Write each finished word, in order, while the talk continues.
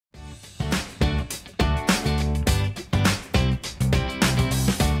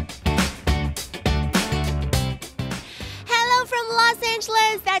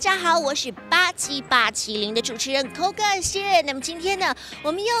大家好，我是87870的主持人 Coca 谢。那么今天呢，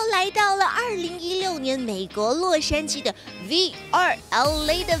我们又来到了2016年美国洛杉矶的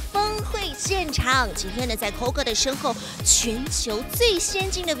Vrla 的峰会现场。今天呢，在 Coca 的身后，全球最先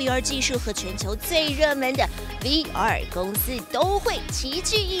进的 VR 技术和全球最热门的 VR 公司都会齐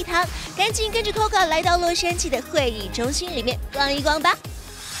聚一堂。赶紧跟着 Coca 来到洛杉矶的会议中心里面逛一逛吧。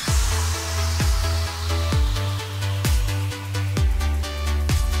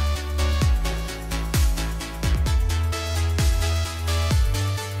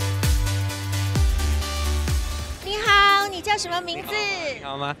 叫什么名字？你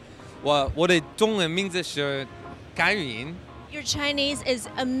好吗？我的中文名字是甘云。Your Chinese is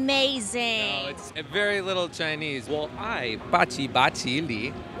amazing. No, it's a very little Chinese. 我爱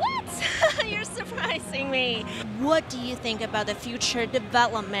87870. What? You're surprising me. What do you think about the future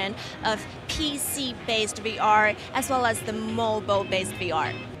development of PC-based VR as well as the mobile-based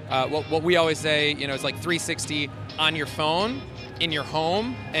VR? What we always say, it's like 360 on your phone, in your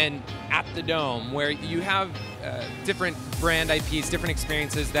home, and at the Dome, where you have different brand IPs, different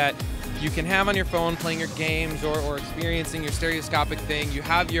experiences that you can have on your phone playing your games or experiencing your stereoscopic thing. You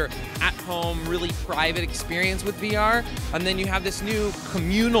have your at-home, really private experience with VR, and then you have this new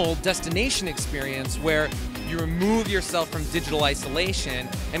communal destination experience where you remove yourself from digital isolation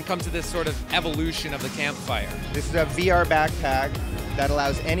and come to this sort of evolution of the campfire. This is a VR backpack that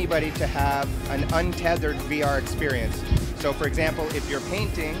allows anybody to have an untethered VR experience. So for example, if you're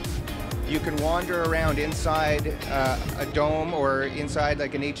painting, you can wander around inside a dome or inside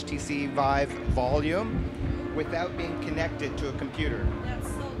like an HTC Vive volume without being connected to a computer. That's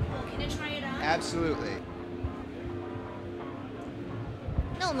so cool. Can I try it out? Absolutely.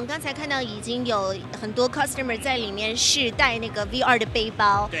 那我们刚才看到已经有很多 customer 在里面试戴那个 VR 的背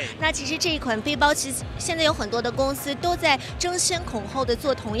包。对。那其实这一款背包，其实现在有很多的公司都在争先恐后的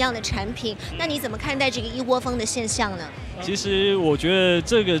做同样的产品。那你怎么看待这个一窝蜂的现象呢？其实我觉得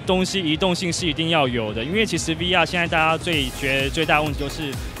这个东西移动性是一定要有的，因为其实 VR 现在大家觉得最大的问题就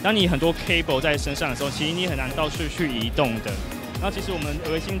是，当你很多 cable 在身上的时候，其实你很难到处去移动的。 然后其实我们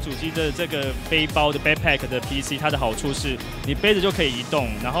微星主机的这个背包的 backpack 的 PC， 它的好处是你背着就可以移动，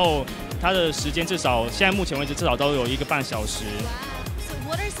然后它的时间至少现在目前为止至少都有1个半小时。So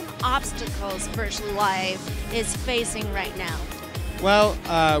what are some obstacles Virtual Life is facing right now? Well,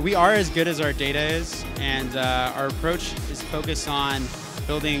 we are as good as our data is, and our approach is focused on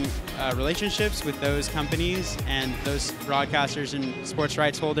building relationships with those companies and those broadcasters and sports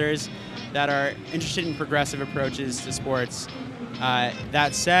rights holders that are interested in progressive approaches to sports.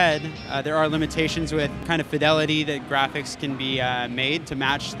 That said, there are limitations with kind of fidelity that graphics can be made to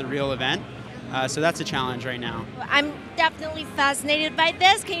match the real event. So that's a challenge right now. I'm definitely fascinated by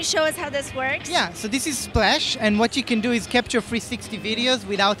this. Can you show us how this works? Yeah, so this is Splash, and what you can do is capture 360 videos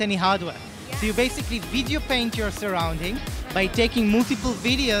without any hardware. Yeah. So you basically video paint your surrounding by taking multiple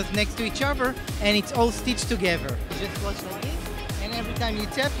videos next to each other, and it's all stitched together. You just watch like this, and every time you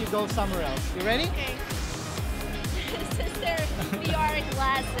tap, you go somewhere else. You ready? Okay. This is their VR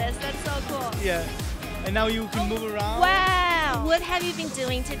glasses. That's so cool. Yeah. And now you can move around. Wow! What have you been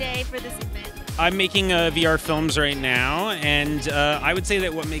doing today for this event? I'm making VR films right now, and I would say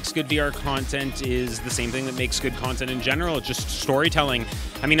that what makes good VR content is the same thing that makes good content in general, just storytelling.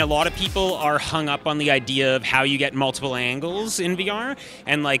 I mean, a lot of people are hung up on the idea of how you get multiple angles in VR,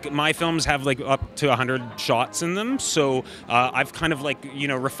 and like my films have like up to 100 shots in them, so I've kind of like,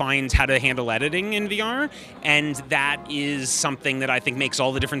 refined how to handle editing in VR, and that is something that I think makes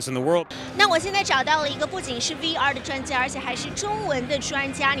all the difference in the world. 那我现在找到了一个不仅是 VR 的专家，而且还是中文的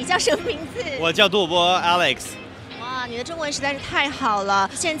专家。你叫什么名字？ 我叫杜波 Alex。哇，你的中文实在是太好了！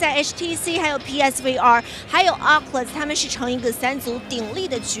现在 HTC 还有 PSVR 还有 Oculus 他们是成一个3足鼎立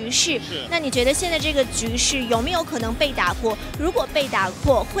的局势。那你觉得现在这个局势有没有可能被打破？如果被打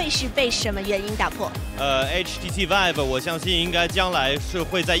破，会是被什么原因打破？HTC Vive 我相信应该将来是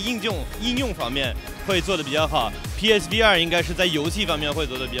会在应用方面会做得比较好 ，PSVR 应该是在游戏方面会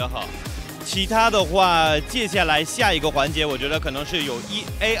做得比较好。其他的话，接下来下一个环节，我觉得可能是有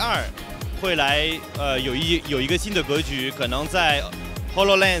AR。 会来有一个新的格局，可能在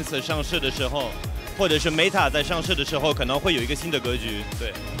HoloLens 上市的时候，或者是 Meta 在上市的时候，可能会有一个新的格局。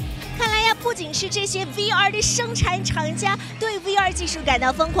对。看来呀，不仅是这些 VR 的生产厂家对 VR 技术感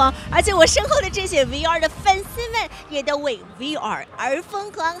到疯狂，而且我身后的这些 VR 的粉丝们也都为 VR 而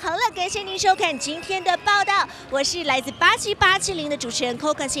疯狂。好了，感谢您收看今天的报道，我是来自87870的主持人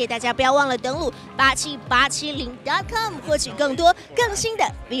Coca， 谢谢大家，不要忘了登录87870.com 获取更多更新的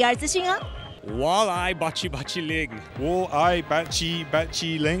VR 资讯哦。Walleye bachi bachi ling. Walleye bachi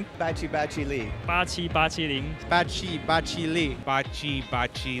bachi ling. Bachi Bachi Lee. 87870。Bachi Bachi Li. Bachi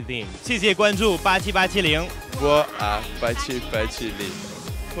bachi ling. 谢谢关注8780。我啊，白气白气力。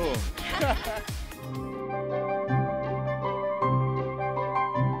Cool.